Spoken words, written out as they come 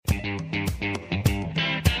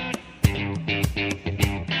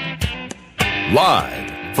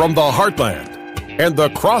Live from the heartland and the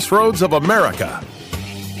crossroads of America,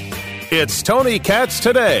 it's Tony Katz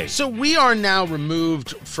Today. So we are now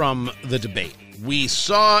removed from the debate. We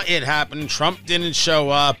saw it happen. Trump didn't show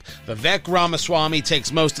up. Vivek Ramaswamy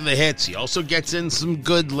takes most of the hits. He also gets in some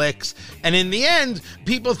good licks. And in the end,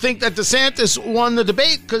 people think that DeSantis won the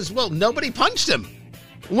debate because, well, nobody punched him.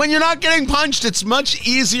 When you're not getting punched, it's much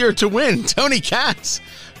easier to win. Tony Katz.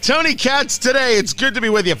 Tony Katz Today. It's good to be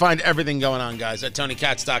with you. Find everything going on, guys, at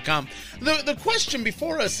TonyKatz.com. The question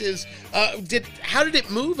before us is, how did it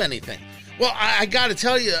move anything? Well, I got to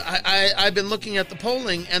tell you, I've been looking at the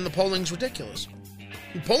polling, and the polling's ridiculous.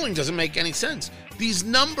 The polling doesn't make any sense. These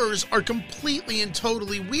numbers are completely and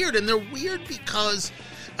totally weird, and they're weird because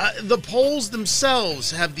the polls themselves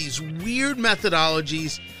have these weird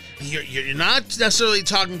methodologies. You're not necessarily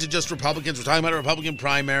talking to just Republicans. We're talking about a Republican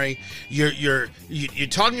primary. You're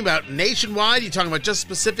talking about nationwide. You're talking about just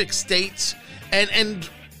specific states, and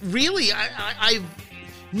really, I've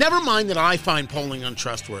never mind that I find polling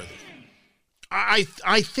untrustworthy.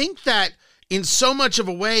 I think that in so much of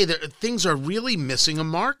a way that things are really missing a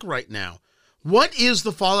mark right now. What is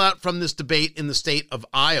the fallout from this debate in the state of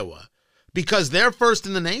Iowa? Because they're first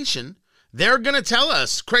in the nation. They're going to tell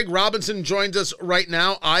us. Craig Robinson joins us right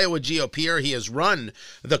now, Iowa GOPer. He has run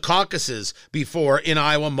the caucuses before in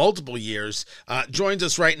Iowa multiple years. Joins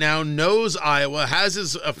us right now, knows Iowa, has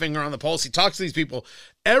his finger on the pulse. He talks to these people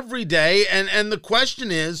every day. And the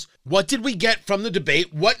question is, what did we get from the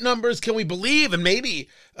debate? What numbers can we believe? And maybe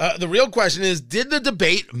the real question is, did the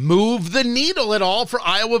debate move the needle at all for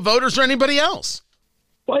Iowa voters or anybody else?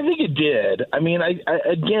 Well, I think it did. I mean,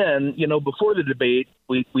 again, before the debate,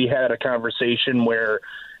 we had a conversation where,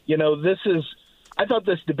 I thought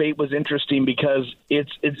this debate was interesting because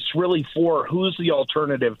it's really for who's the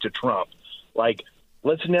alternative to Trump. Like,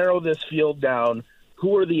 let's narrow this field down.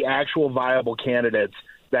 Who are the actual viable candidates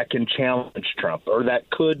that can challenge Trump or that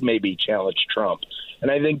could maybe challenge Trump?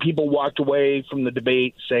 And I think people walked away from the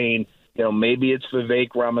debate saying, maybe it's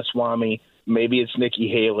Vivek Ramaswamy, maybe it's Nikki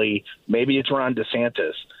Haley, maybe it's Ron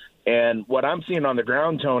DeSantis. And what I'm seeing on the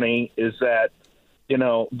ground, Tony, is that,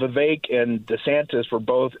 Vivek and DeSantis were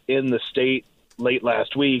both in the state late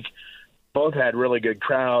last week, both had really good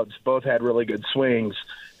crowds, both had really good swings.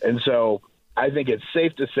 And so I think it's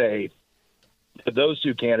safe to say that those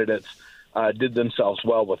two candidates did themselves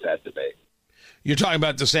well with that debate. You're talking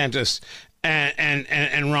about DeSantis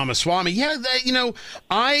and Ramaswamy. Yeah,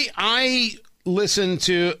 I listened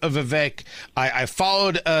to Vivek. I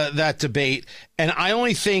followed that debate, and I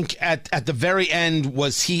only think at the very end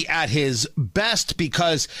was he at his best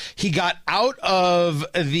because he got out of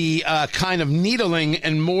the kind of needling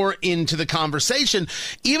and more into the conversation,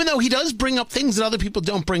 even though he does bring up things that other people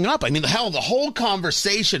don't bring up. I mean, the whole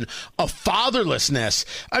conversation of fatherlessness.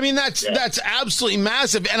 I mean, that's absolutely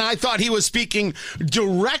massive, and I thought he was speaking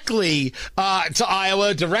directly to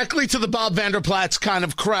Iowa, directly to the Bob Vander Plaats kind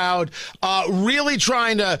of crowd, really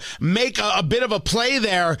trying to make a bit of a play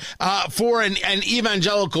there for an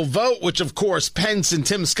evangelical vote, which, of course, Pence and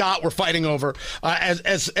Tim Scott were fighting over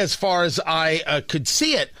as far as I could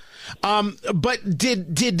see it. But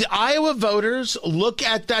did Iowa voters look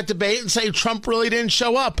at that debate and say Trump really didn't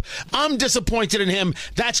show up? I'm disappointed in him.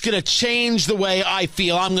 That's going to change the way I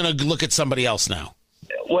feel. I'm going to look at somebody else now.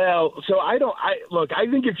 Well, so I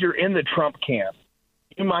think if you're in the Trump camp,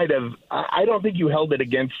 you might have. I don't think you held it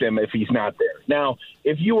against him if he's not there. Now,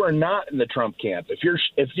 if you are not in the Trump camp, if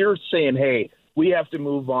you're saying, "Hey, we have to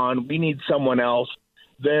move on. We need someone else,"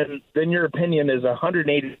 then your opinion is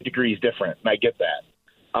 180 degrees different, and I get that.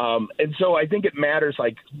 And so I think it matters.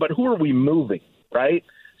 But who are we moving, right?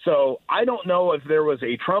 So I don't know if there was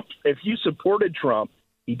a Trump. If you supported Trump,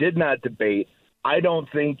 he did not debate. I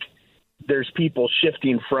don't think there's people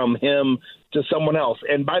shifting from him to someone else.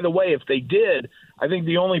 And by the way, if they did, I think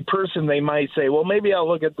the only person they might say, well, maybe I'll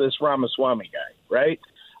look at this Ramaswamy guy, right?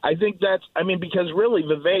 I think because really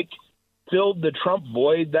Vivek filled the Trump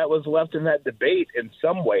void that was left in that debate in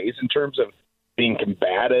some ways in terms of being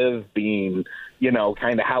combative, being,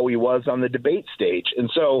 kind of how he was on the debate stage.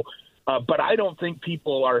 And so, but I don't think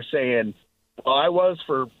people are saying, well, I was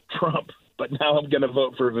for Trump, but now I'm going to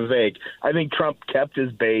vote for Vivek. I think Trump kept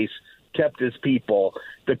his base, kept his people.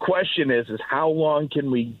 The question is how long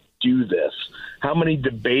can we do this? How many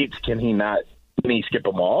debates can he not? Can he skip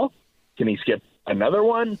them all? Can he skip another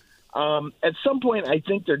one? At some point, I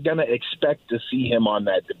think they're going to expect to see him on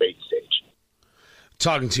that debate stage.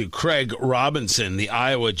 Talking to Craig Robinson, the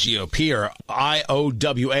Iowa GOPer,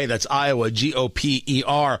 IOWA, that's Iowa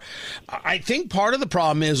GOPer. I think part of the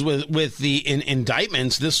problem is with the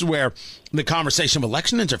indictments. This is where the conversation of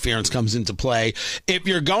election interference comes into play. If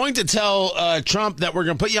you're going to tell Trump that we're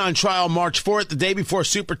going to put you on trial March 4th, the day before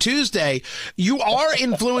Super Tuesday, you are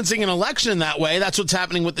influencing an election in that way. That's what's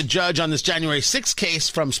happening with the judge on this January 6th case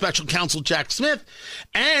from special counsel Jack Smith.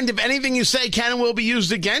 And if anything you say can and will be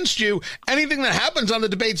used against you, anything that happens on the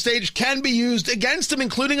debate stage can be used against him,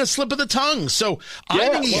 including a slip of the tongue. So I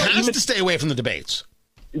think he has to stay away from the debates.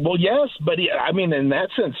 Well, yes, but in that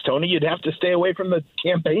sense, Tony, you'd have to stay away from the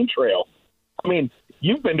campaign trail. I mean,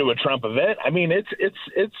 you've been to a Trump event. I mean,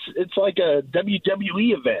 it's like a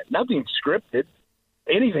WWE event. Nothing's scripted.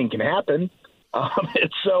 Anything can happen.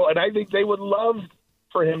 And I think they would love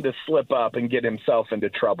for him to slip up and get himself into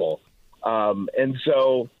trouble. And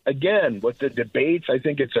so, again, with the debates, I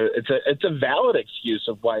think it's a valid excuse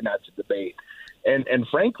of why not to debate. And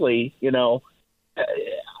frankly,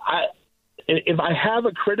 if I have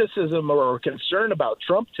a criticism or a concern about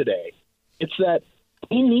Trump today, it's that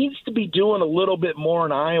he needs to be doing a little bit more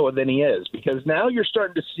in Iowa than he is, because now you're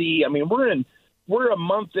starting to see, I mean, we're a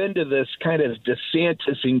month into this kind of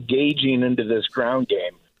DeSantis engaging into this ground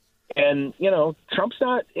game. And, Trump's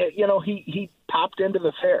not, he popped into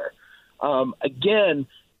the fair. Again,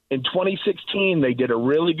 in 2016, they did a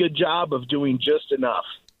really good job of doing just enough,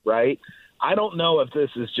 right? I don't know if this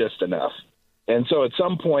is just enough. And so at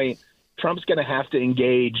some point, Trump's going to have to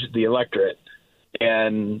engage the electorate,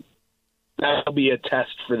 and that'll be a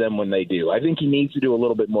test for them when they do. I think he needs to do a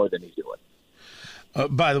little bit more than he's doing.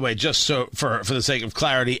 By the way, just so for the sake of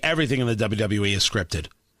clarity, everything in the WWE is scripted.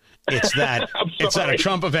 It's that a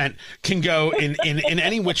Trump event can go in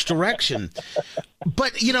any which direction.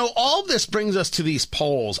 But, all this brings us to these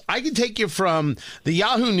polls. I can take you from the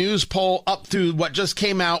Yahoo News poll up through what just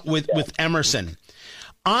came out with Emerson.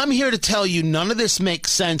 I'm here to tell you none of this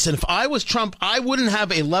makes sense. And if I was Trump, I wouldn't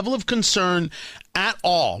have a level of concern at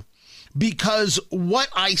all. Because what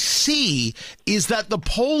I see is that the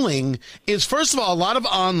polling is, first of all, a lot of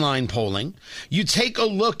online polling. You take a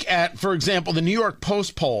look at, for example, the New York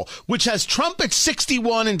Post poll, which has Trump at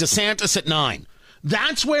 61 and DeSantis at 9.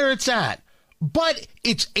 That's where it's at. But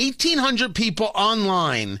it's 1,800 people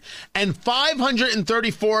online, and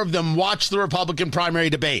 534 of them watch the Republican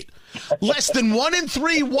primary debate. Less than 1 in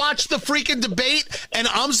 3 watch the freaking debate, and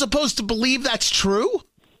I'm supposed to believe that's true?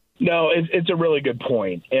 No, it's a really good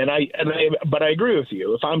point, but I agree with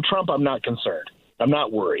you. If I'm Trump, I'm not concerned. I'm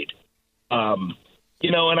not worried. And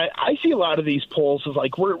I see a lot of these polls as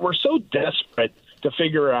like we're so desperate to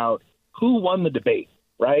figure out who won the debate,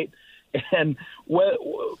 right? And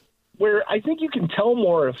where I think you can tell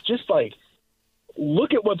more if just like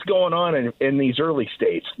look at what's going on in these early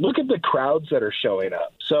states. Look at the crowds that are showing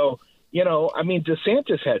up. So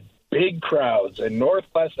DeSantis had big crowds in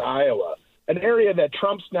Northwest Iowa, an area that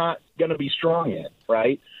Trump's not going to be strong in,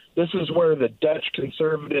 right? This is where the Dutch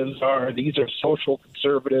conservatives are. These are social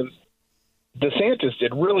conservatives. DeSantis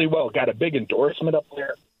did really well, got a big endorsement up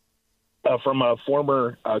there from a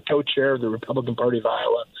former co-chair of the Republican Party of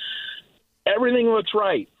Iowa. Everything looks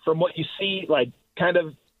right from what you see, like kind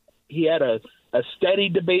of he had a steady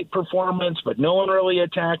debate performance, but no one really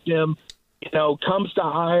attacked him. Comes to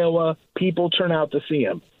Iowa, people turn out to see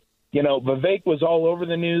him. Vivek was all over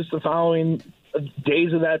the news the following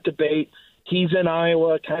days of that debate. He's in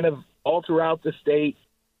Iowa, kind of all throughout the state,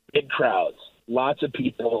 big crowds, lots of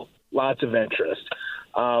people, lots of interest.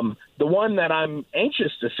 The one that I'm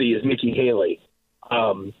anxious to see is Nikki Haley.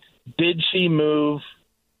 Did she move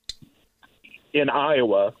in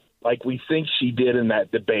Iowa like we think she did in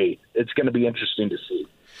that debate? It's going to be interesting to see.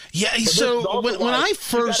 Yeah, so when I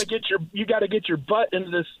first... You got to get your butt into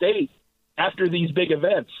the state after these big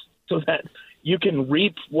events, so that you can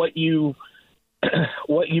reap what you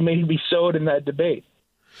maybe sowed in that debate.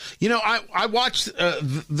 I watched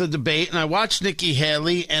the debate, and I watched Nikki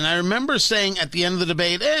Haley, and I remember saying at the end of the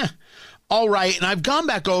debate, all right. And I've gone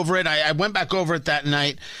back over it. I went back over it that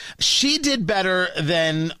night. She did better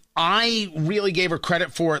than I really gave her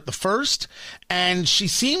credit for at the first, and she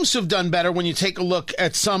seems to have done better when you take a look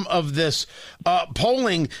at some of this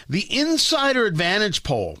polling. The Insider Advantage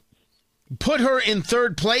poll put her in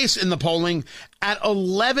third place in the polling at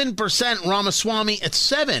 11%, Ramaswamy at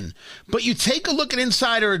 7%. But you take a look at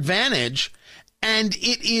Insider Advantage, and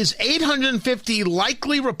it is 850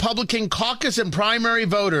 likely Republican caucus and primary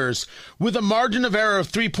voters with a margin of error of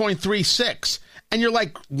 3.36. And you're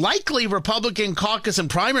like, likely Republican caucus and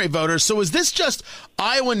primary voters. So is this just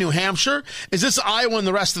Iowa, New Hampshire? Is this Iowa and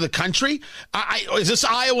the rest of the country? Is this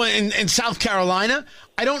Iowa and South Carolina?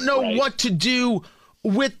 I don't know what to do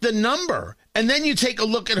with the number. And then you take a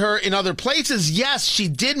look at her in other places. Yes, she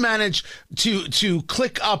did manage to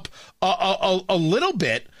click up a little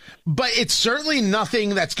bit, But it's certainly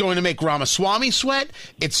nothing that's going to make Ramaswamy sweat.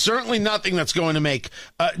 It's certainly nothing that's going to make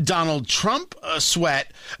Donald Trump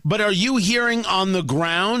sweat. But are you hearing on the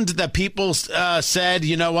ground that people said,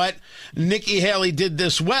 you know what, Nikki Haley did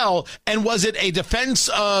this well? And was it a defense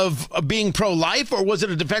of being pro-life, or was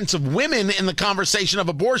it a defense of women in the conversation of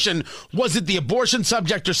abortion? Was it the abortion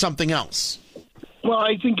subject or something else? Well,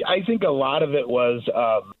 I think a lot of it was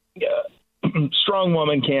strong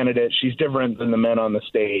woman candidate. She's different than the men on the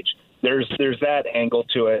stage. There's that angle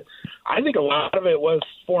to it. I think a lot of it was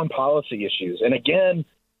foreign policy issues. And again,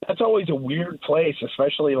 that's always a weird place,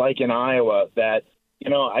 especially like in Iowa, that,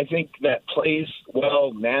 I think that plays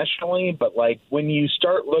well nationally. But like when you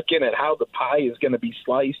start looking at how the pie is going to be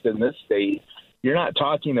sliced in this state, you're not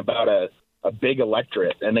talking about a big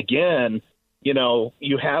electorate. And again,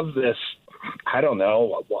 you have this, I don't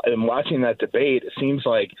know, in watching that debate, it seems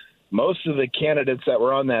like most of the candidates that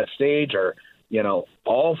were on that stage are,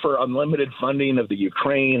 all for unlimited funding of the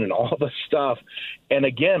Ukraine and all this stuff. And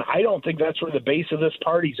again, I don't think that's where the base of this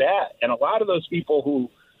party's at. And a lot of those people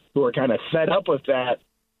who are kind of fed up with that,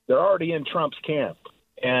 they're already in Trump's camp.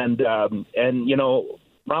 And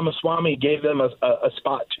Ramaswamy gave them a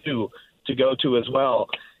spot to go to as well.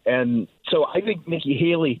 And so I think Nikki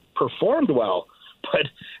Haley performed well. But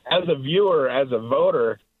as a viewer, as a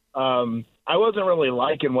voter, I wasn't really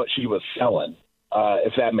liking what she was selling,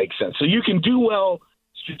 if that makes sense. So you can do well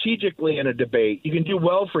strategically in a debate. You can do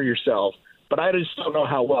well for yourself, but I just don't know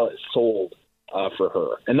how well it's sold for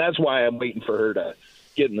her. And that's why I'm waiting for her to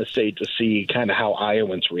get in the state to see kind of how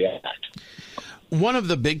Iowans react. One of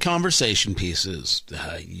the big conversation pieces,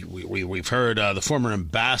 we've heard the former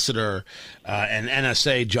ambassador and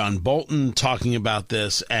NSA John Bolton talking about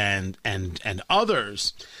this, and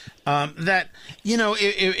others, that,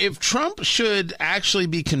 if Trump should actually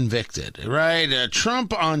be convicted, right,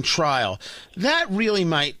 Trump on trial, that really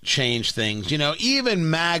might change things. Even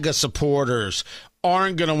MAGA supporters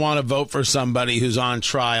aren't going to want to vote for somebody who's on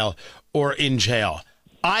trial or in jail.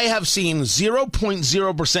 I have seen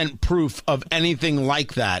 0.0% proof of anything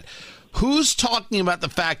like that. Who's talking about the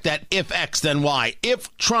fact that if X, then Y?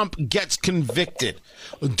 If Trump gets convicted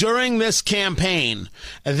during this campaign,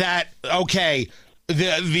 that, okay,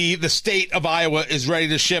 the state of Iowa is ready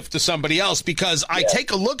to shift to somebody else? Because I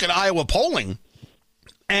take a look at Iowa polling,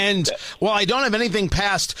 and while I don't have anything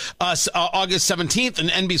past August 17th, an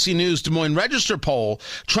NBC News Des Moines Register poll,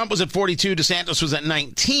 Trump was at 42, DeSantis was at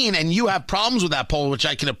 19, and you have problems with that poll, which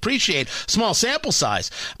I can appreciate. Small sample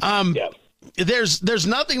size. There's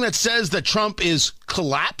nothing that says that Trump is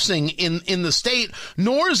collapsing in the state,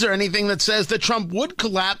 nor is there anything that says that Trump would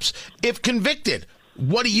collapse if convicted.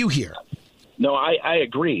 What do you hear? No, I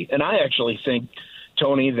agree. And I actually think,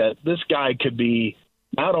 Tony, that this guy could be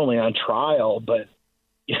not only on trial, but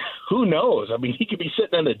who knows? I mean, he could be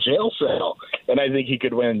sitting in a jail cell, and I think he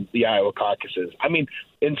could win the Iowa caucuses. I mean,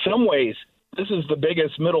 in some ways, this is the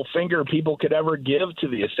biggest middle finger people could ever give to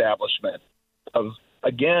the establishment.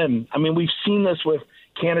 Again, I mean, we've seen this with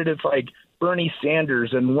candidates like Bernie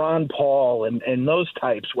Sanders and Ron Paul and those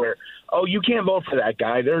types where, oh, you can't vote for that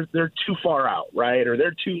guy. They're too far out, right? Or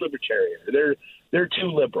they're too libertarian. Or they're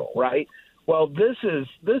too liberal, right? Well, this is,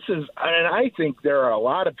 and I think there are a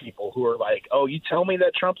lot of people who are like, oh, you tell me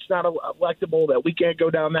that Trump's not electable, that we can't go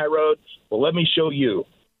down that road? Well, let me show you.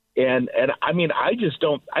 And I mean, I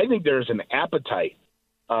think there's an appetite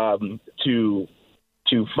to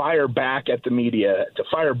fire back at the media, to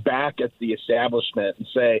fire back at the establishment and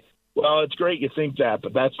say, well, it's great you think that,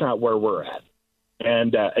 but that's not where we're at.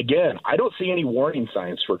 And again, I don't see any warning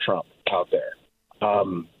signs for Trump out there.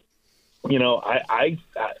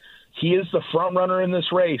 He is the front runner in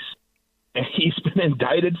this race, and he's been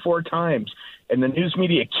indicted 4 times. And the news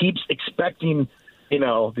media keeps expecting,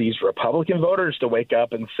 these Republican voters to wake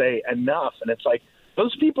up and say enough. And it's like,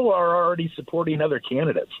 those people are already supporting other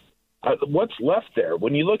candidates. What's left there?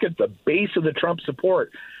 When you look at the base of the Trump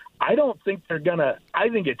support, I don't think I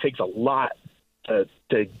think it takes a lot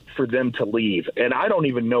for them to leave. And I don't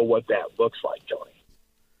even know what that looks like, Tony.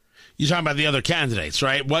 You're talking about the other candidates,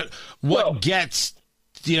 right? What gets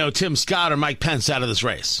Tim Scott or Mike Pence out of this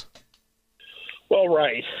race? Well,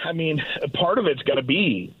 right. I mean, part of it's going to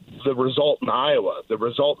be the result in Iowa, the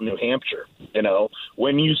result in New Hampshire.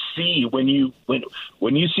 When you see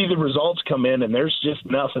the results come in and there's just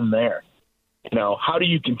nothing there, how do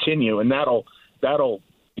you continue? And that'll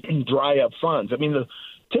dry up funds. I mean,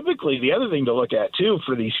 typically the other thing to look at too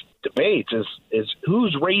for these debates is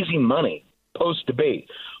who's raising money post debate.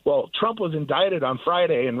 Well, Trump was indicted on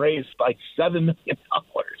Friday and raised like $7 million.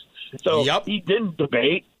 So He didn't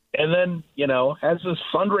debate, and then, has this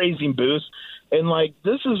fundraising boost. And, like,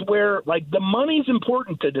 this is where, like, the money's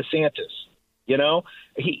important to DeSantis. You know,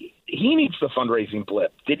 he needs the fundraising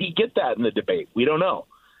blip. Did he get that in the debate? We don't know.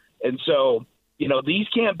 And so, you know, these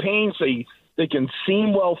campaigns, they can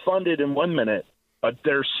seem well-funded in 1 minute, but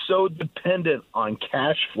they're so dependent on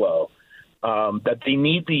cash flow that they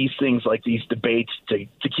need these things like these debates to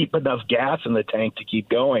keep enough gas in the tank to keep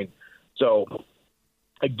going. So,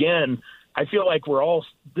 again, I feel like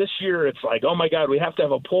this year it's like, oh, my God, we have to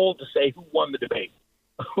have a poll to say who won the debate,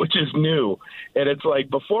 which is new. And it's like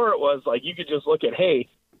before it was like you could just look at, hey,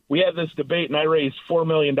 we had this debate and I raised $4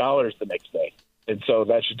 million the next day. And so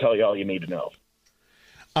that should tell you all you need to know.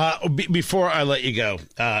 Before I let you go,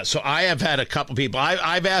 so I have had a couple people,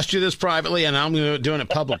 I've asked you this privately and I'm doing it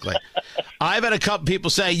publicly. I've had a couple people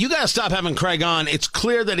say, you got to stop having Craig on. It's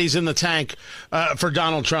clear that he's in the tank for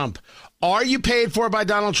Donald Trump. Are you paid for by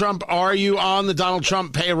Donald Trump? Are you on the Donald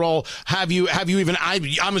Trump payroll? Have you even,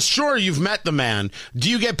 I'm sure you've met the man. Do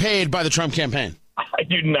you get paid by the Trump campaign? I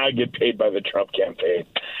do not get paid by the Trump campaign.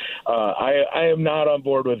 I am not on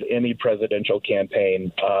board with any presidential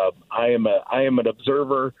campaign. I am an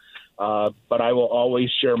observer, but I will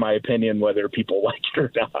always share my opinion whether people like it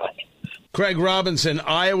or not. Craig Robinson,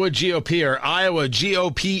 Iowa GOP, or Iowa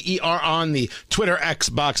GOPER on the Twitter X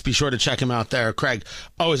box. Be sure to check him out there. Craig,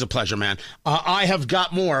 always a pleasure, man. I have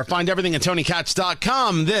got more. Find everything at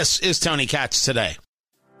TonyKatz.com. This is Tony Katz Today.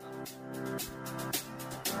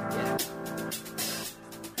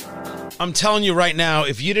 I'm telling you right now,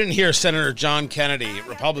 if you didn't hear Senator John Kennedy,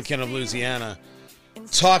 Republican of Louisiana,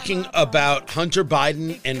 talking about Hunter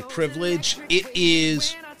Biden and privilege, it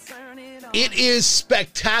is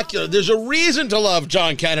spectacular. There's a reason to love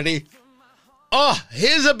John Kennedy. Oh,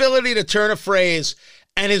 his ability to turn a phrase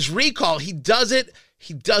and his recall, he does it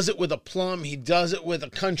with a plum. He does it with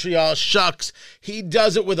a country all shucks. He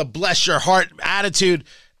does it with a bless your heart attitude.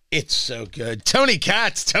 It's so good. Tony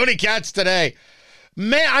Katz Today.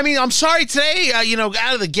 Man, I mean, I'm sorry today,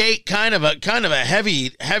 out of the gate, kind of a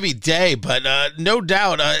heavy day, but no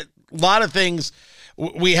doubt a lot of things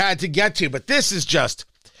we had to get to, but this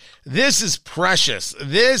is precious.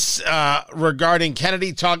 This regarding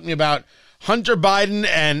Kennedy talking about Hunter Biden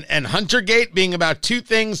and Huntergate being about two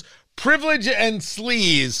things, privilege and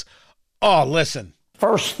sleaze. Oh, listen.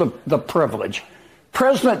 First, the privilege.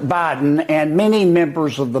 President Biden and many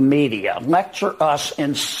members of the media lecture us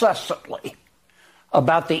incessantly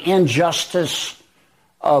about the injustice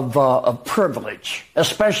of privilege,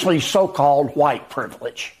 especially so-called white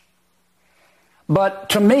privilege.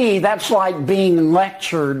 But to me, that's like being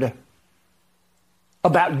lectured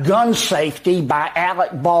about gun safety by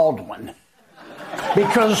Alec Baldwin.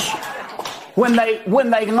 Because when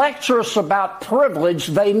they lecture us about privilege,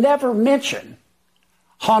 they never mention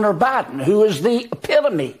Hunter Biden, who is the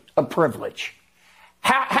epitome of privilege.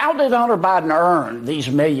 How did Hunter Biden earn these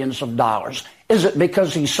millions of dollars? Is it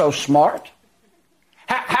because he's so smart?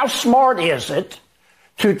 How smart is it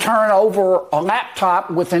to turn over a laptop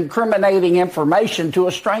with incriminating information to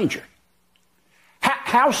a stranger?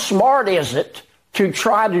 How smart is it to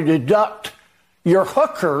try to deduct your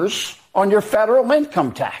hookers on your federal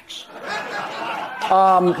income tax?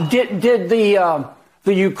 Did the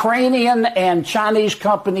Ukrainian and Chinese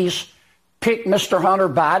companies pick Mr. Hunter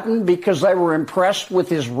Biden because they were impressed with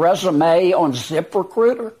his resume on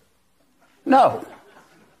ZipRecruiter? No.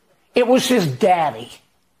 It was his daddy.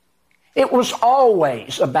 It was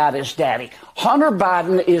always about his daddy. Hunter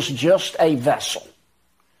Biden is just a vessel.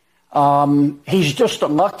 He's just a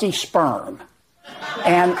lucky sperm.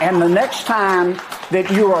 And the next time that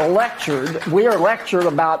you are lectured, we are lectured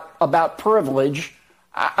about privilege,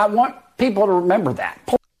 I want people to remember that.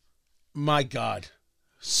 My God.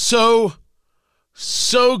 So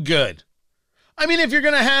good. I mean, if you're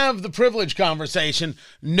going to have the privilege conversation,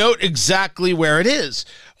 note exactly where it is.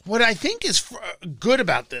 What I think is good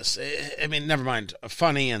about this, I mean, never mind,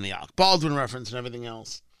 funny and the Alec Baldwin reference and everything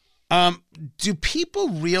else. Do people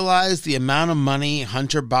realize the amount of money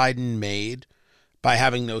Hunter Biden made by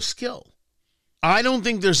having no skill? I don't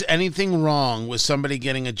think there's anything wrong with somebody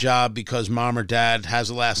getting a job because mom or dad has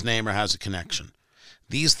a last name or has a connection.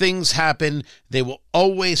 These things happen. They will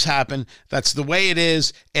always happen. That's the way it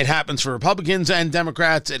is. It happens for Republicans and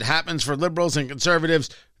Democrats. It happens for liberals and conservatives.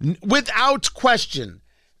 Without question,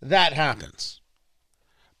 that happens.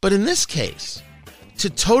 But in this case, to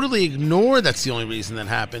totally ignore that's the only reason that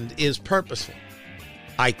happened is purposeful.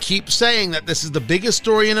 I keep saying that this is the biggest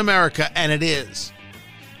story in America, and it is.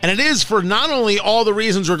 And it is for not only all the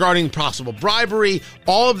reasons regarding possible bribery,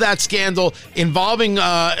 all of that scandal involving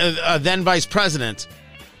a then vice president,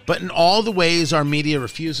 but in all the ways our media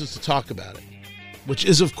refuses to talk about it, which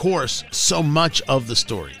is, of course, so much of the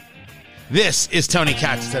story. This is Tony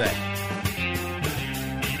Katz Today.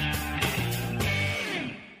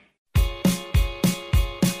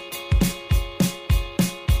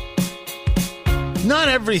 Not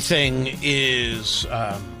everything is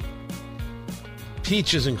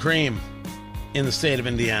peaches and cream in the state of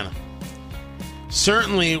Indiana.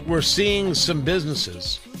 Certainly, we're seeing some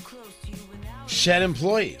businesses shed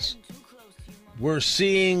employees. We're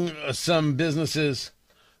seeing some businesses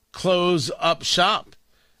close up shop.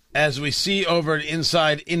 As we see over at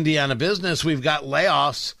Inside Indiana Business, we've got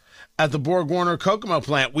layoffs at the Borg Warner Kokomo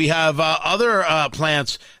plant. We have other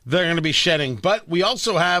plants that are going to be shedding, but we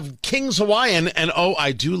also have King's Hawaiian, and oh,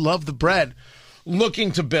 I do love the bread,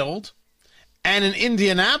 looking to build. And in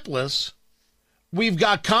Indianapolis, we've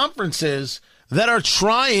got conferences that are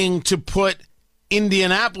trying to put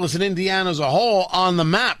Indianapolis and Indiana as a whole on the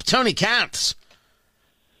map. Tony Katz,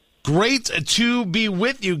 great to be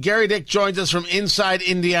with you. Gary Dick joins us from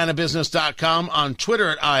InsideIndianaBusiness.com, on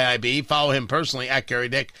Twitter at IIB. Follow him personally at Gary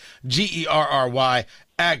Dick, Gerry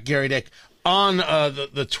at Gary Dick, on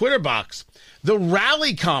the Twitter box. The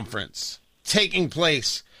Rally Conference taking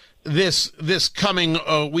place this coming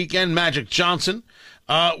weekend. Magic Johnson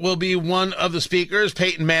will be one of the speakers.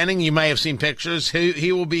 Peyton Manning, you may have seen pictures.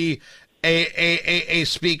 He will be a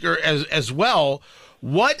speaker as well.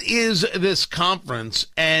 What is this conference,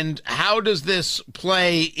 and how does this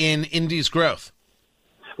play in Indy's growth?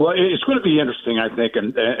 Well, it's going to be interesting, I think,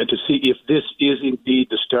 and to see if this is indeed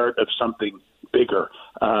the start of something bigger.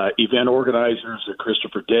 Event organizers,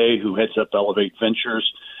 Christopher Day, who heads up Elevate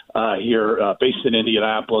Ventures here, based in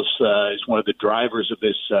Indianapolis, is one of the drivers of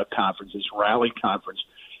this conference, this rally conference.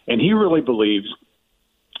 And he really believes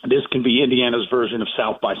this can be Indiana's version of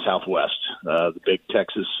South by Southwest, the big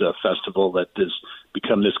Texas festival that has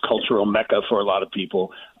become this cultural mecca for a lot of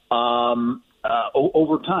people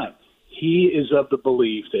over time. He is of the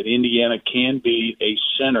belief that Indiana can be a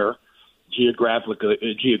center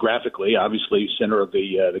geographically, obviously center of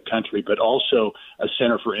the country, but also a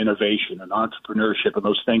center for innovation and entrepreneurship and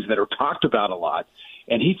those things that are talked about a lot.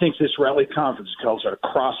 And he thinks this rally conference, calls it a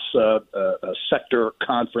cross-sector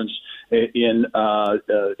conference in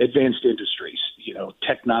advanced industries,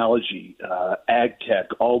 technology, ag tech,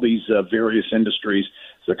 all these various industries.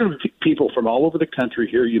 So there are going to be people from all over the country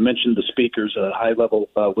here. You mentioned the speakers, a high-level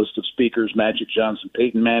list of speakers, Magic Johnson,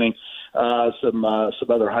 Peyton Manning, some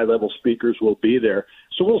other high-level speakers will be there.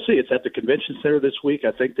 So we'll see. It's at the convention center this week.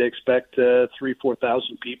 I think they expect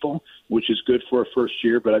 4,000 people, which is good for a first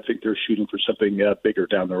year, but I think they're shooting for something bigger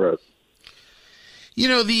down the road.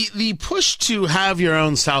 The push to have your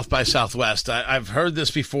own South by Southwest, I've heard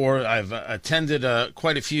this before. I've attended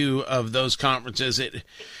quite a few of those conferences. It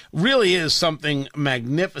really is something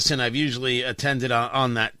magnificent. I've usually attended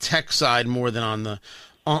on that tech side more than on the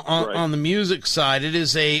on the music side. It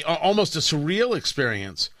is almost a surreal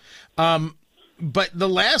experience. But the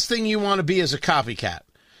last thing you want to be is a copycat.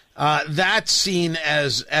 That's seen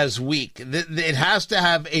as weak. It has to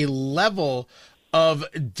have a level of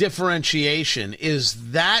differentiation.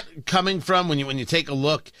 Is that coming from when you take a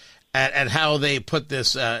look at how they put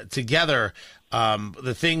this together?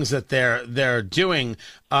 The things that they're doing.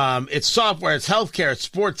 It's software, it's healthcare, it's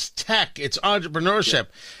sports tech, it's entrepreneurship.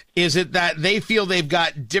 Yeah. Is it that they feel they've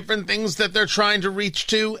got different things that they're trying to reach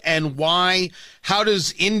to, and why? How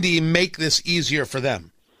does Indy make this easier for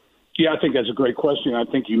them? Yeah, I think that's a great question. I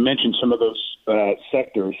think you mentioned some of those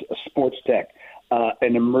sectors, sports tech,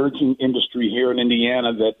 an emerging industry here in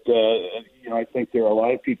Indiana that, I think there are a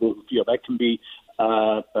lot of people who feel that can be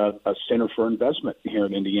a center for investment here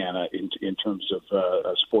in Indiana in terms of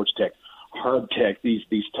sports tech, hard tech, these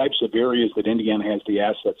types of areas that Indiana has the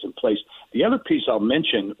assets in place. The other piece I'll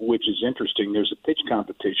mention, which is interesting, there's a pitch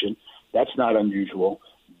competition. That's not unusual,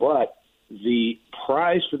 but the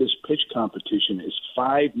prize for this pitch competition is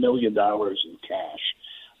 $5 million in cash.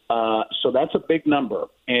 So that's a big number.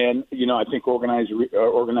 And, I think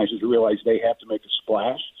organizers realize they have to make a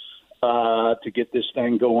splash to get this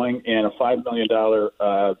thing going. And a $5 million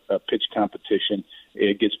pitch competition,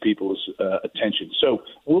 it gets people's attention. So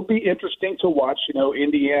will be interesting to watch.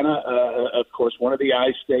 Indiana, of course, one of the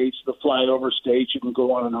I states, the flyover states. You can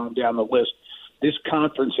go on and on down the list. This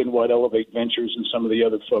conference and what Elevate Ventures and some of the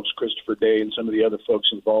other folks, Christopher Day and some of the other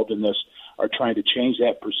folks involved in this, are trying to change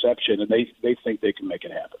that perception, and they think they can make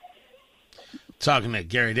it happen. Talking to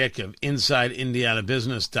Gary Dick of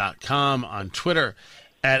InsideIndianaBusiness.com, on Twitter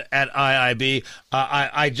at IIB.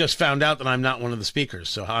 I just found out that I'm not one of the speakers,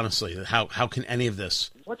 so honestly, how can any of this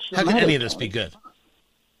be good?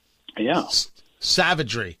 Yeah.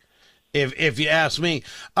 Savagery if you ask me.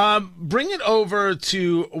 Bring it over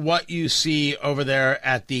to what you see over there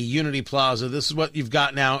at the Unity Plaza. This is what you've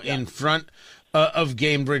got now in front of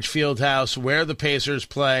Gainbridge Fieldhouse, where the Pacers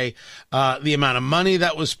play, the amount of money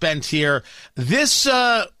that was spent here. This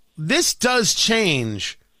does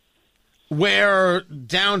change where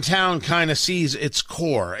downtown kind of sees its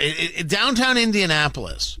core. Downtown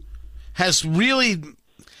Indianapolis has really,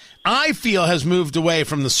 I feel, has moved away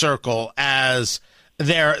from the Circle as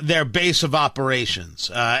their base of operations.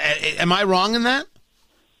 Am I wrong in that?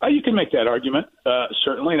 You can make that argument,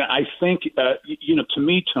 certainly. And I think, to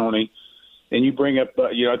me, Tony, and you bring up,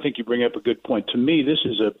 I think you bring up a good point. To me, this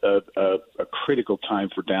is a critical time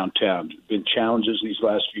for downtown. There have been challenges these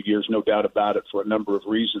last few years, no doubt about it, for a number of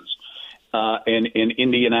reasons. And in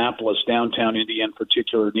Indianapolis, downtown Indy in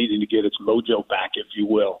particular, needing to get its mojo back, if you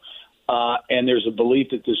will. And there's a belief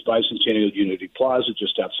that this bicentennial Unity Plaza,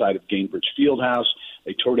 just outside of Gainbridge Fieldhouse,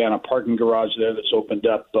 they tore down a parking garage there that's opened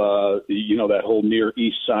up, that whole near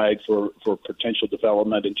east side for potential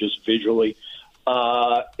development and just visually.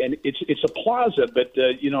 And it's a plaza, but,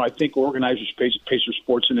 I think organizers, Pacer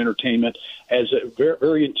Sports and Entertainment, has a very,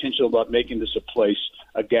 very intentional about making this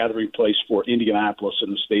a gathering place for Indianapolis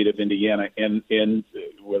and the state of Indiana. And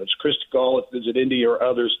whether it's Chris Gall, Visit Indy, or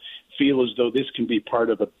others, feel as though this can be part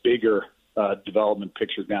of a bigger development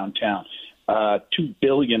picture downtown. $2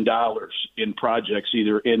 billion in projects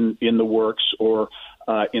either in the works or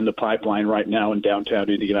in the pipeline right now in downtown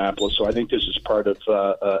Indianapolis. So I think this is part of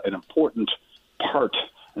an important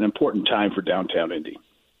time for downtown Indy.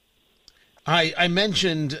 I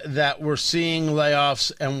mentioned that we're seeing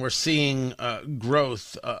layoffs and we're seeing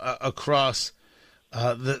growth across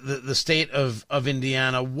the state of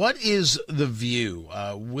Indiana. What is the view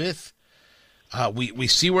we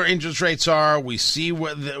see where interest rates are. We see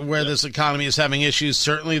where this economy is having issues.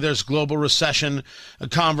 Certainly there's global recession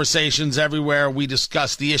conversations everywhere. We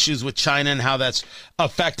discuss the issues with China and how that's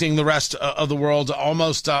affecting the rest of the world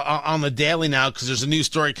almost on the daily now, because there's a new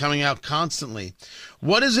story coming out constantly.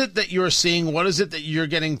 What is it that you're seeing? What is it that you're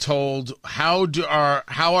getting told? How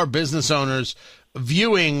are business owners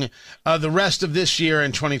viewing the rest of this year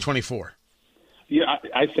in 2024? Yeah,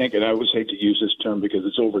 I think, and I always hate to use this term because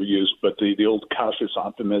it's overused, but the old cautious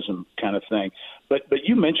optimism kind of thing. But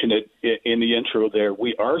you mentioned it in the intro there.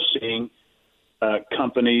 We are seeing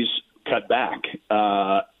companies cut back.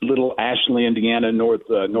 Little Ashley, Indiana,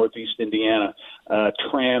 Northeast Indiana,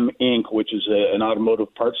 Tram Inc., which is an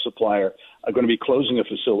automotive parts supplier, are going to be closing a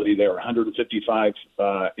facility there. 155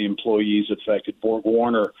 employees affected. Borg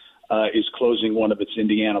Warner is closing one of its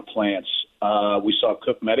Indiana plants. We saw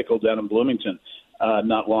Cook Medical down in Bloomington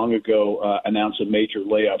not long ago announce a major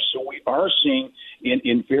layoff. So we are seeing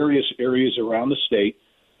in various areas around the state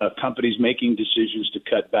companies making decisions to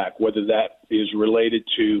cut back, whether that is related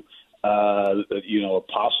to a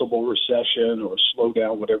possible recession or a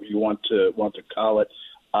slowdown, whatever you want to call it.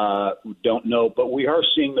 We don't know, but we are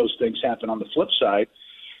seeing those things happen. On the flip side,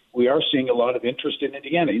 we are seeing a lot of interest in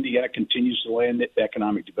Indiana. Indiana continues to land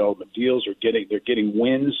economic development deals. They're getting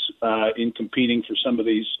wins in competing for some of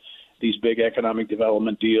these big economic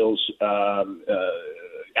development deals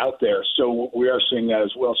out there. So we are seeing that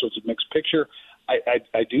as well. So it's a mixed picture.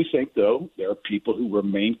 I do think, though, there are people who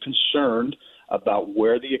remain concerned about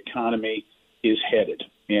where the economy is headed.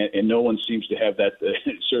 And no one seems to have that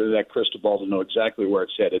sort of that crystal ball to know exactly where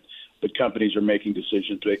it's headed. But companies are making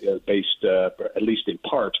decisions based, at least in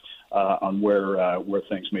part, on where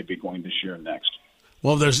things may be going this year and next.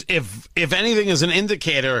 Well, there's if anything is an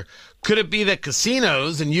indicator, could it be that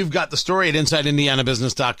casinos, and you've got the story at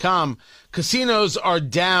InsideIndianaBusiness.com, casinos are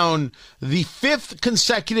down the 5th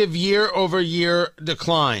consecutive year-over-year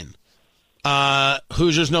decline.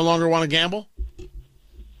 Hoosiers no longer want to gamble?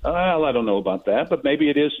 Well, I don't know about that, but maybe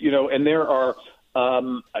it is, and there are,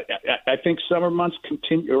 I think summer months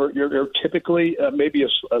continue, or typically maybe a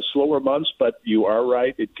slower months, but you are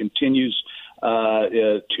right. It continues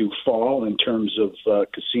to fall in terms of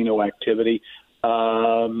casino activity.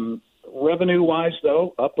 Revenue-wise,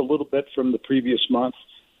 though, up a little bit from the previous month.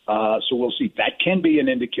 So we'll see. That can be an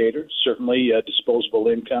indicator, certainly disposable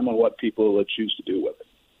income and what people choose to do with it.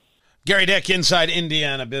 Gary Dick,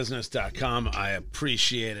 InsideIndianaBusiness.com. I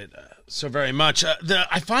appreciate it so very much.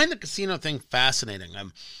 I find the casino thing fascinating.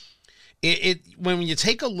 When you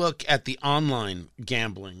take a look at the online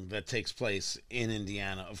gambling that takes place in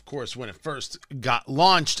Indiana, of course, when it first got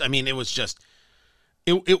launched, I mean, it was just,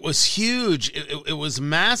 it was huge. It was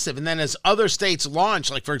massive. And then as other states launch,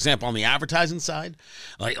 like, for example, on the advertising side,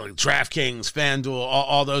 like DraftKings, FanDuel,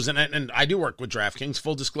 all those, and I do work with DraftKings,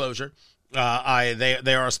 full disclosure.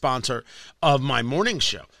 They are a sponsor of my morning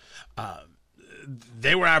show.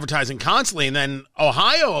 they were advertising constantly. And then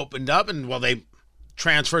Ohio opened up and, well, they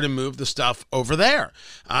transferred and moved the stuff over there.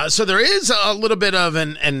 So there is a little bit of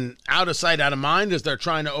an out of sight, out of mind as they're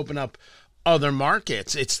trying to open up other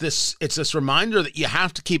markets. It's this reminder that you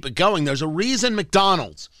have to keep it going. There's a reason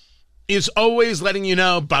McDonald's is always letting you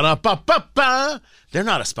know, ba-da-ba-ba-ba. They're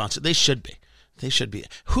not a sponsor. They should be. They should be.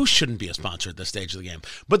 Who shouldn't be a sponsor at this stage of the game?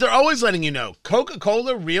 But they're always letting you know,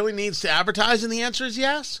 Coca-Cola really needs to advertise, and the answer is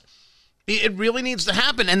yes. It really needs to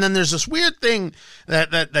happen. And then there's this weird thing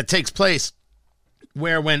that takes place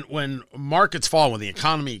where when markets fall, when the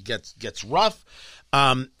economy gets rough,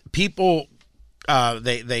 people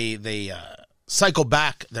they cycle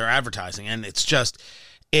back their advertising, and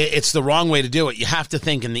it's the wrong way to do it. You have to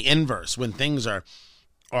think in the inverse. When things are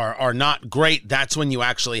not great, that's when you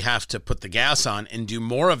actually have to put the gas on and do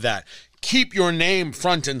more of that. Keep your name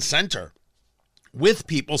front and center with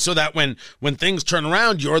people so that when things turn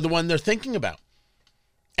around, you're the one they're thinking about.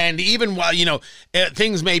 And even while,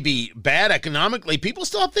 things may be bad economically, people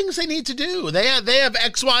still have things they need to do. They have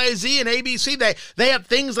X, Y, Z, and ABC. They have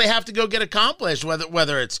things they have to go get accomplished,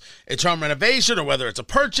 whether it's home renovation or whether it's a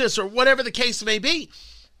purchase or whatever the case may be.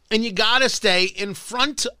 And you got to stay in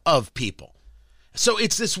front of people. So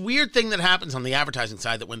it's this weird thing that happens on the advertising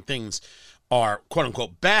side that when things are quote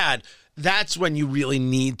unquote bad, that's when you really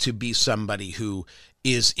need to be somebody who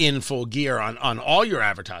is in full gear on all your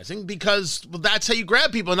advertising, because that's how you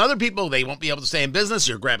grab people. And other people, they won't be able to stay in business.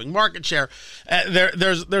 You're grabbing market share.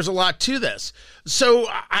 There's a lot to this. So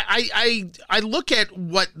I look at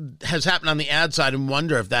what has happened on the ad side and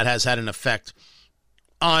wonder if that has had an effect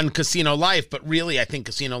on casino life. But really, I think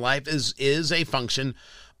casino life is a function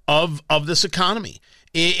of this economy.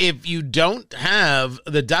 If you don't have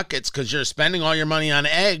the ducats because you're spending all your money on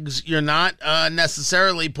eggs, you're not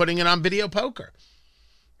necessarily putting it on video poker,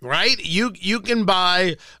 right? You can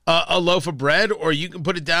buy a loaf of bread, or you can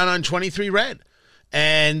put it down on 23 Red,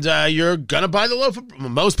 and you're going to buy the loaf of,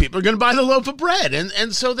 most people are going to buy the loaf of bread,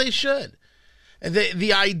 and so they should.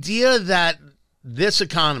 The idea that this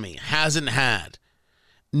economy hasn't had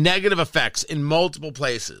negative effects in multiple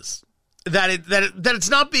places, that it's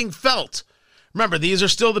not being felt. Remember, these are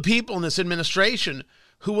still the people in this administration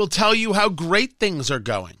who will tell you how great things are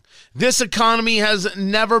going. This economy has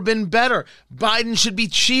never been better. Biden should be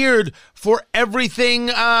cheered for everything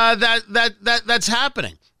that's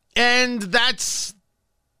happening, and that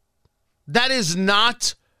is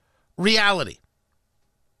not reality.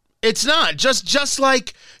 It's not. Just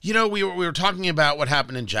like we were talking about what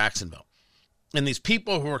happened in Jacksonville. And these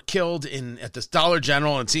people who were killed at this Dollar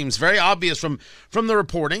General, and it seems very obvious from the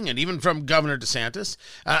reporting and even from Governor DeSantis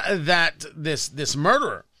that this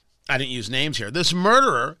murderer, I didn't use names here, this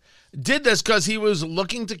murderer did this because he was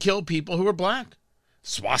looking to kill people who were black.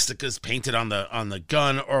 Swastikas painted on the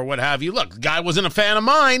gun or what have you. Look, the guy wasn't a fan of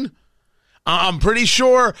mine. I'm pretty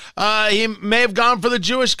sure he may have gone for the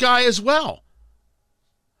Jewish guy as well.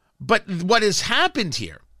 But what has happened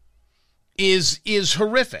here is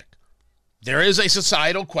horrific. There is a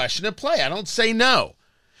societal question at play. I don't say no.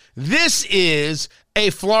 This is a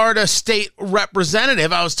Florida state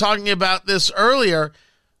representative. I was talking about this earlier.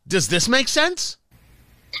 Does this make sense?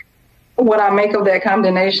 What I make of that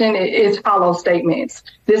condemnation is hollow statements.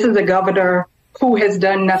 This is a governor who has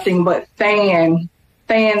done nothing but fan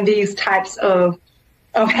these types of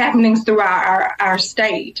happenings throughout our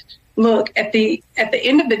state. Look, at the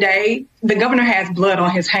end of the day, the governor has blood on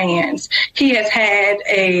his hands. He has had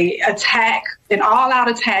an all-out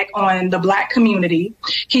attack on the black community.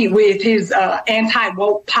 With his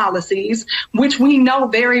anti-woke policies, which we know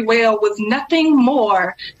very well was nothing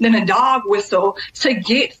more than a dog whistle to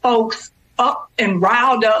get folks up and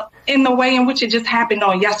riled up in the way in which it just happened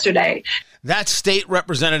on yesterday. That's State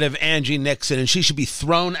Representative Angie Nixon, and she should be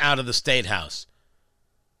thrown out of the State House.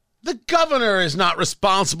 The governor is not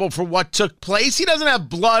responsible for what took place. He doesn't have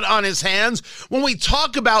blood on his hands. When we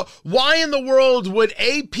talk about why in the world would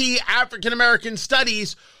AP African American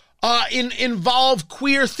Studies involve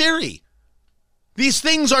queer theory, these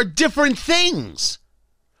things are different things.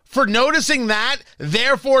 For noticing that,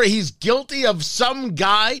 therefore he's guilty of some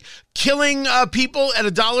guy killing people at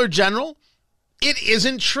a Dollar General, it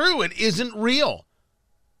isn't true. It isn't real.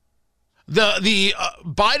 The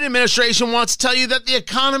Biden administration wants to tell you that the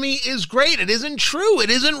economy is great. It isn't true. It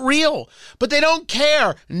isn't real. But they don't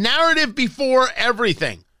care. Narrative before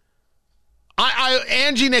everything.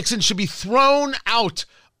 Angie Nixon should be thrown out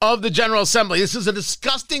of the General Assembly. This is a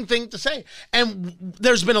disgusting thing to say. And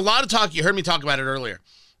there's been a lot of talk, you heard me talk about it earlier,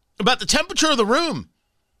 about the temperature of the room,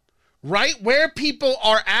 right? Where people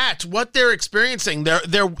are at, what they're experiencing,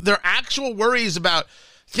 their actual worries about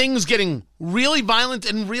things getting really violent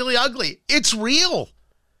and really ugly. It's real,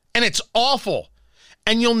 and it's awful.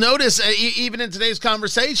 And you'll notice, even in today's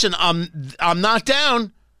conversation, I'm not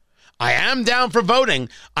down. I am down for voting.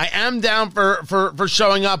 I am down for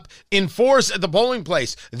showing up in force at the polling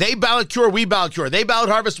place. They ballot cure, we ballot cure. They ballot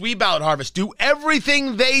harvest, we ballot harvest. Do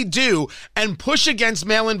everything they do and push against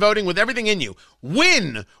mail-in voting with everything in you.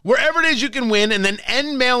 Win wherever it is you can win, and then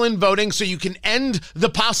end mail-in voting so you can end the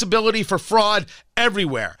possibility for fraud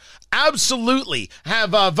everywhere. Absolutely have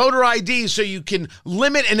voter ID so you can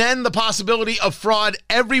limit and end the possibility of fraud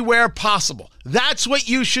everywhere possible. That's what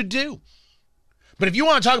you should do. But if you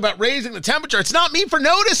want to talk about raising the temperature, it's not me for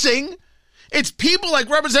noticing. It's people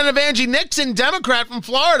like Representative Angie Nixon, Democrat from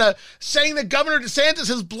Florida, saying that Governor DeSantis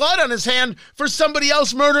has blood on his hand for somebody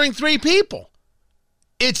else murdering 3 people.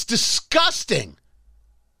 It's disgusting.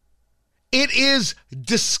 It is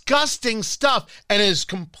disgusting stuff and is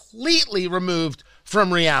completely removed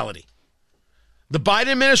from reality. The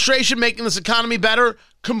Biden administration making this economy better,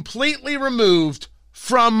 completely removed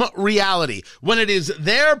from reality. When it is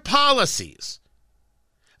their policies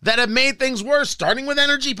that have made things worse, starting with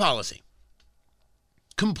energy policy.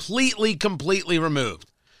 Completely removed.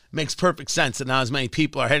 Makes perfect sense that not as many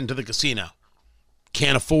people are heading to the casino.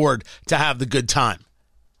 Can't afford to have the good time.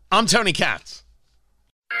 I'm Tony Katz.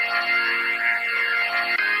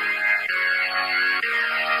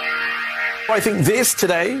 I think this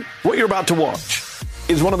today, what you're about to watch,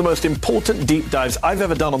 is one of the most important deep dives I've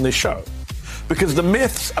ever done on this show. Because the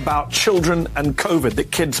myths about children and COVID,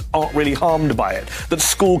 that kids aren't really harmed by it, that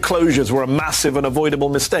school closures were a massive and avoidable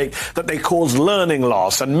mistake, that they cause learning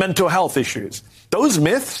loss and mental health issues, those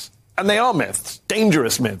myths, and they are myths,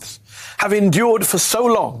 dangerous myths, have endured for so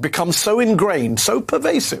long, become so ingrained, so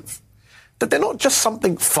pervasive, that they're not just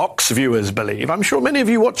something Fox viewers believe. I'm sure many of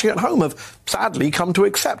you watching at home have sadly come to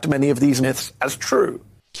accept many of these myths as true.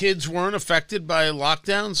 Kids weren't affected by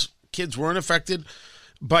lockdowns. Kids weren't affected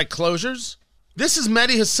by closures. This is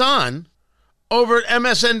Mehdi Hassan over at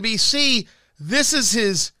MSNBC. This is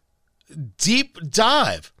his deep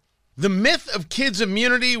dive. The myth of kids'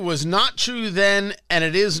 immunity was not true then, and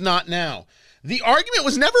it is not now. The argument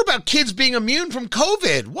was never about kids being immune from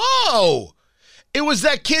COVID. Whoa! It was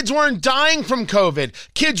that kids weren't dying from COVID.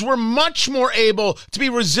 Kids were much more able to be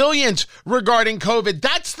resilient regarding COVID.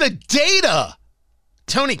 That's the data.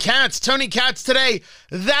 Tony Katz today.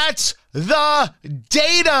 That's the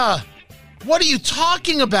data. What are you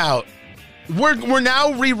talking about? We're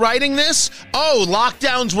now rewriting this? Oh,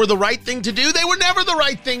 lockdowns were the right thing to do? They were never the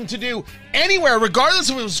right thing to do anywhere, regardless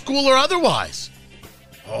if it was school or otherwise.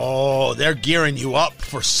 Oh, they're gearing you up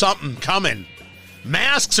for something coming.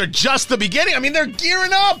 Masks are just the beginning. I mean, they're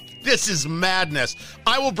gearing up. This is madness.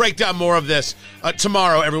 I will break down more of this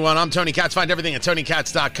tomorrow, everyone. I'm Tony Katz. Find everything at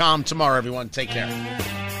TonyKatz.com. Tomorrow, everyone. Take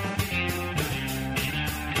care.